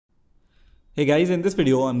Hey guys, in this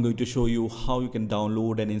video I'm going to show you how you can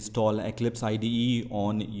download and install Eclipse IDE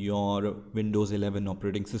on your Windows 11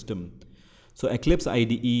 operating system. So Eclipse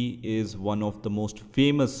IDE is one of the most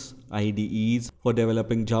famous IDEs for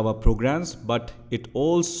developing Java programs, but it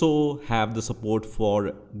also have the support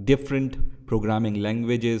for different programming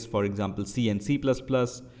languages, for example C and C++,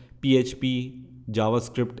 PHP,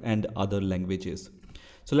 JavaScript and other languages.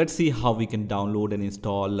 So let's see how we can download and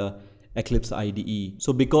install Eclipse IDE.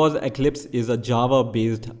 So because Eclipse is a Java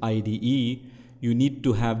based IDE, you need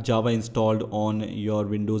to have Java installed on your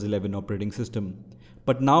Windows 11 operating system.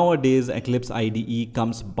 But nowadays Eclipse IDE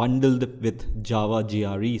comes bundled with Java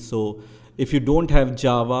JRE. So if you don't have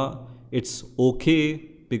Java, it's okay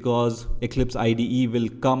because Eclipse IDE will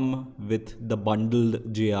come with the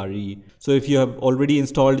bundled JRE. So if you have already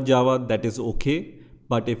installed Java, that is okay.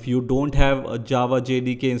 But if you don't have a Java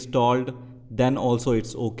JDK installed, then also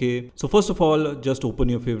it's okay. So first of all, just open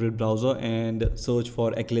your favorite browser and search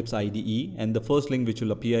for Eclipse IDE. And the first link which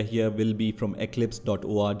will appear here will be from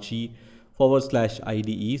eclipse.org/IDE.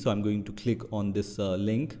 So I'm going to click on this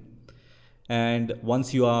link. And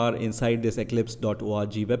once you are inside this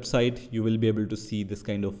eclipse.org website, you will be able to see this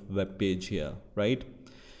kind of web page here, right?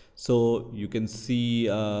 So you can see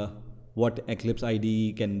what Eclipse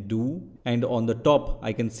IDE can do, and on the top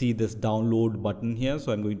I can see this download button here.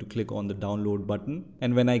 So I'm going to click on the download button,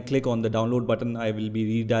 and when I click on the download button I will be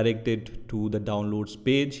redirected to the downloads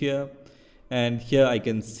page here, and here I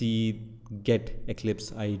can see get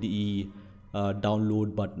Eclipse IDE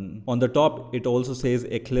download button. On the top it also says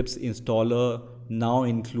Eclipse installer now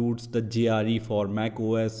includes the JRE for Mac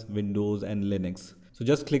OS, Windows and Linux. So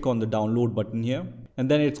just click on the download button here, and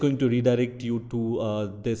then it's going to redirect you to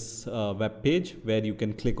this web page where you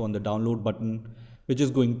can click on the download button, which is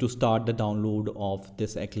going to start the download of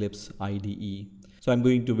this Eclipse IDE. So I'm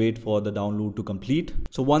going to wait for the download to complete.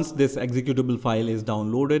 So once this executable file is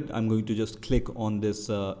downloaded, I'm going to just click on this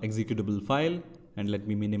executable file, and let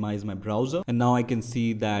me minimize my browser. And now I can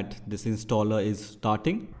see that this installer is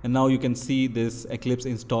starting, and now you can see this Eclipse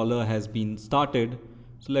installer has been started.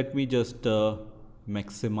 So let me just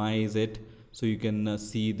maximize it so you can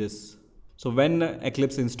see this. So when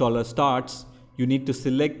Eclipse installer starts, you need to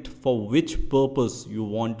select for which purpose you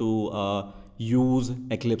want to use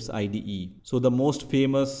Eclipse IDE. So the most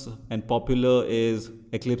famous and popular is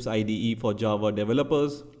Eclipse IDE for Java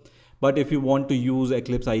developers. But if you want to use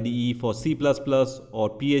Eclipse IDE for C++ or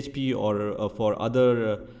PHP or for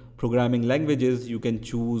other programming languages, you can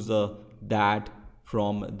choose that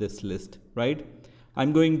from this list, right?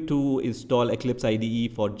 I'm going to install Eclipse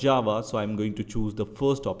IDE for Java, so I'm going to choose the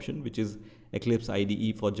first option, which is Eclipse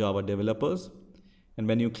IDE for Java developers. And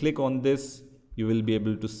when you click on this, you will be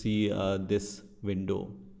able to see this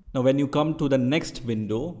window. Now when you come to the next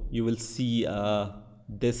window, you will see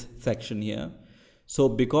this section here. So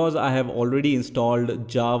because I have already installed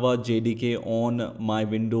Java JDK on my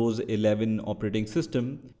Windows 11 operating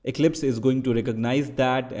system, Eclipse is going to recognize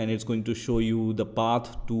that, and it's going to show you the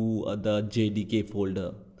path to the JDK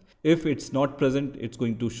folder. If it's not present, it's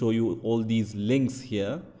going to show you all these links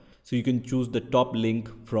here. So you can choose the top link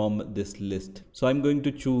from this list. So I'm going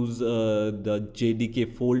to choose the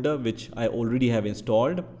JDK folder, which I already have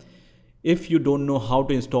installed. If you don't know how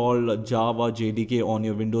to install Java JDK on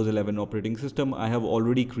your Windows 11 operating system, I have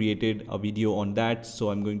already created a video on that.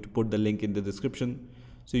 So I'm going to put the link in the description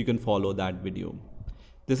so you can follow that video.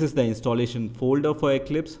 This is the installation folder for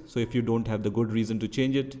Eclipse. So if you don't have the good reason to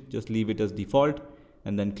change it, just leave it as default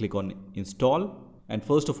and then click on install. And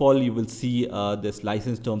first of all, you will see this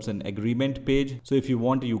license terms and agreement page. So if you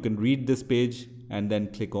want, you can read this page and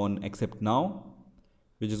then click on accept now,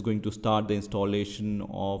 which is going to start the installation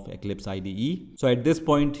of Eclipse IDE. So at this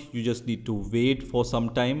point, you just need to wait for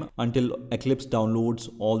some time until Eclipse downloads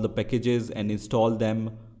all the packages and install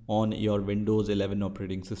them on your Windows 11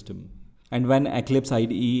 operating system. And when Eclipse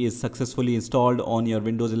IDE is successfully installed on your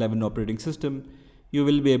Windows 11 operating system, you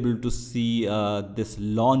will be able to see this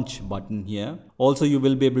launch button here. Also, you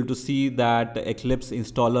will be able to see that Eclipse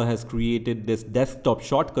installer has created this desktop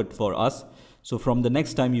shortcut for us. So from the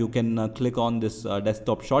next time you can click on this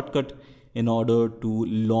desktop shortcut in order to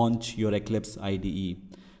launch your Eclipse IDE.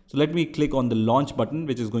 So let me click on the launch button,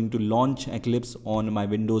 which is going to launch Eclipse on my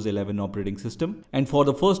Windows 11 operating system. And for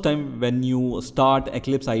the first time when you start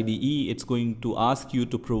Eclipse IDE, it's going to ask you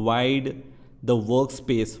to provide the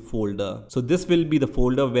Workspace folder. So this will be the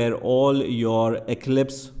folder where all your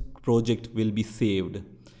Eclipse project will be saved.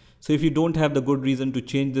 So if you don't have the good reason to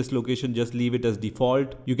change this location, just leave it as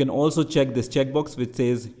default. You can also check this checkbox which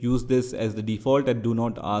says use this as the default and do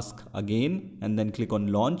not ask again, and then click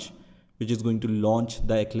on launch, which is going to launch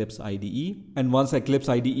the Eclipse IDE. And once Eclipse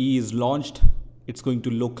IDE is launched, it's going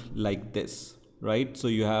to look like this, right? So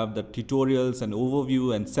you have the tutorials and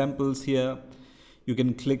overview and samples here. You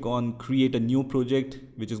can click on create a new project,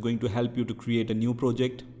 which is going to help you to create a new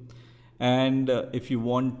project. And if you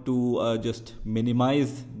want to just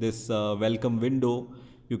minimize this welcome window,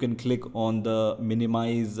 you can click on the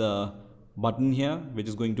minimize button here, which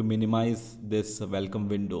is going to minimize this welcome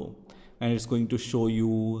window, and it's going to show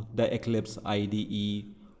you the Eclipse IDE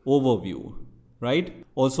overview, right?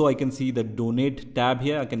 Also, I can see the donate tab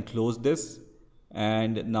here. I can close this,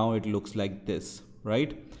 and now it looks like this,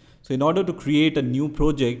 right? So in order to create a new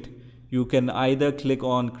project, you can either click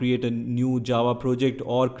on create a new Java project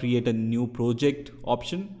or create a new project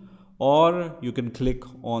option, or you can click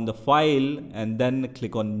on the file and then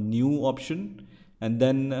click on new option and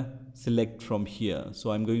then select from here.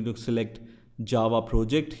 So I'm going to select Java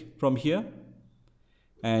project from here.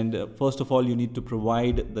 And first of all, you need to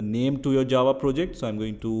provide the name to your Java project. So I'm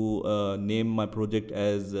going to name my project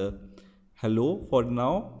as hello for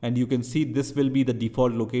now, and you can see this will be the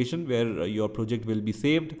default location where your project will be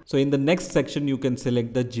saved. So in the next section, you can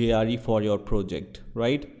select the JRE for your project,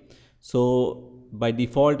 right? So by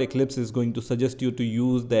default, Eclipse is going to suggest you to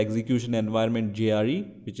use the execution environment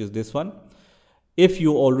JRE, which is this one. If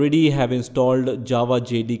you already have installed Java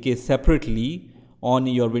JDK separately on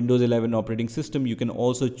your Windows 11 operating system, you can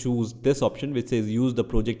also choose this option which says use the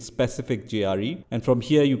project specific JRE, and from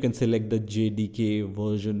here you can select the JDK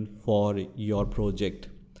version for your project.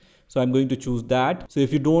 So I'm going to choose that. So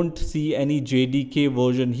if you don't see any JDK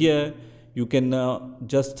version here, you can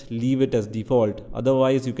just leave it as default.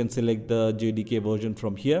 Otherwise, you can select the JDK version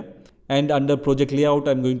from here. And under project layout,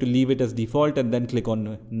 I'm going to leave it as default and then click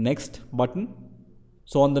on next button.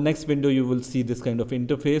 So on the next window, you will see this kind of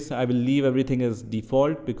interface. I will leave everything as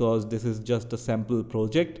default because this is just a sample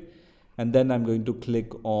project. And then I'm going to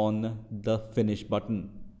click on the finish button.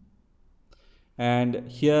 And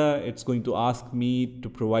here it's going to ask me to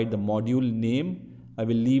provide the module name. I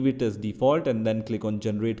will leave it as default and then click on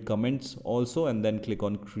generate comments also, and then click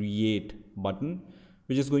on create button,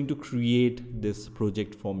 which is going to create this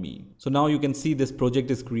project for me. So now you can see this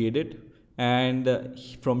project is created. And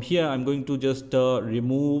from here, I'm going to just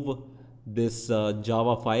remove this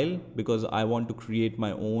Java file because I want to create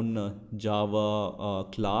my own Java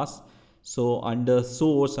class. So under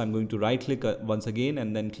source, I'm going to right click once again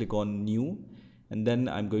and then click on new. And then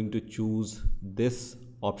I'm going to choose this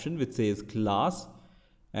option which says class.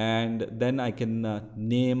 And then I can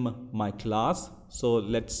name my class. So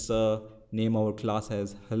let's name our class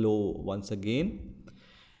as hello once again.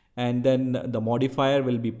 And then the modifier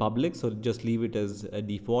will be public, so just leave it as a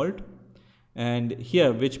default. And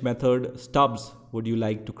here, which method stubs would you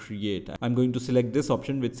like to create? I'm going to select this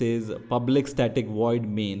option which says public static void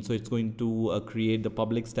main. So it's going to create the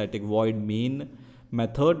public static void main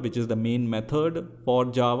method, which is the main method for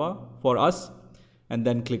Java for us. And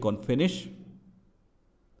then click on finish.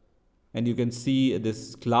 And you can see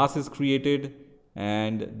this class is created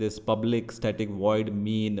and this public static void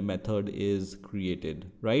main method is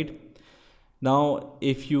created, right? Now,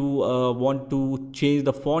 if you want to change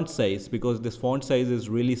the font size, because this font size is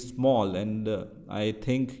really small and I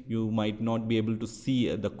think you might not be able to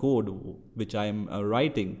see the code which I am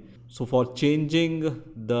writing. So for changing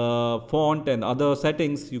the font and other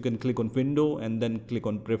settings, you can click on window and then click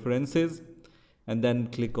on preferences and then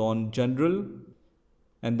click on general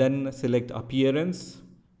and then select appearance.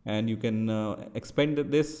 And you can expand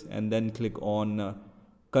this and then click on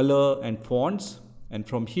color and fonts, and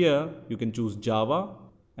from here you can choose Java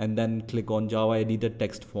and then click on Java editor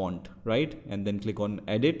text font, right? And then click on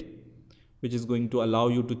edit, which is going to allow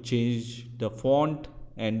you to change the font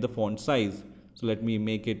and the font size. So let me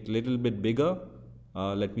make it a little bit bigger.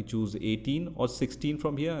 Let me choose 18 or 16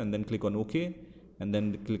 from here and then click on OK and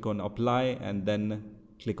then click on apply and then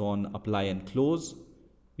click on apply and close.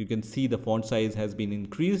 You can see the font size has been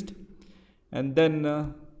increased, and then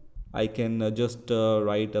I can just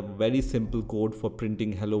write a very simple code for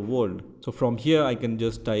printing hello world. So from here I can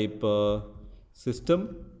just type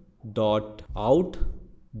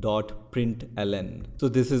system.out.println. So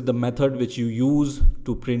this is the method which you use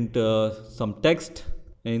to print some text.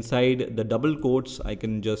 And inside the double quotes I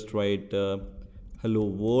can just write hello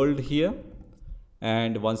world here.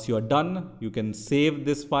 And once you are done, you can save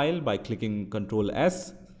this file by clicking Ctrl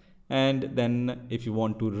S. And then if you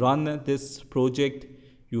want to run this project,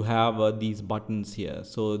 you have these buttons here.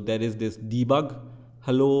 So there is this debug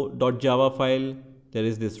hello.java file. There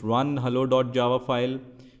is this run hello.java file.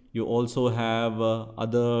 You also have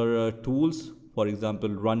other tools For example,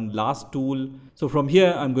 run last tool. So from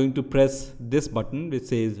here, I'm going to press this button which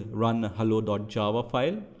says run hello.java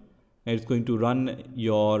file. And it's going to run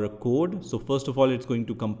your code. So first of all, it's going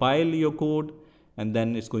to compile your code, and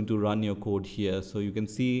then it's going to run your code here. So you can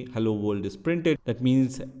see hello world is printed. That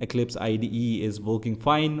means Eclipse IDE is working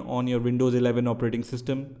fine on your Windows 11 operating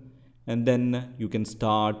system. And then you can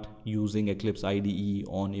start using Eclipse IDE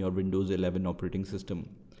on your Windows 11 operating system.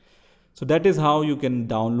 So that is how you can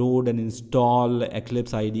download and install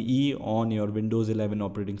Eclipse IDE on your Windows 11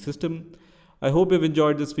 operating system. I hope you've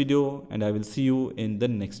enjoyed this video, and I will see you in the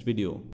next video.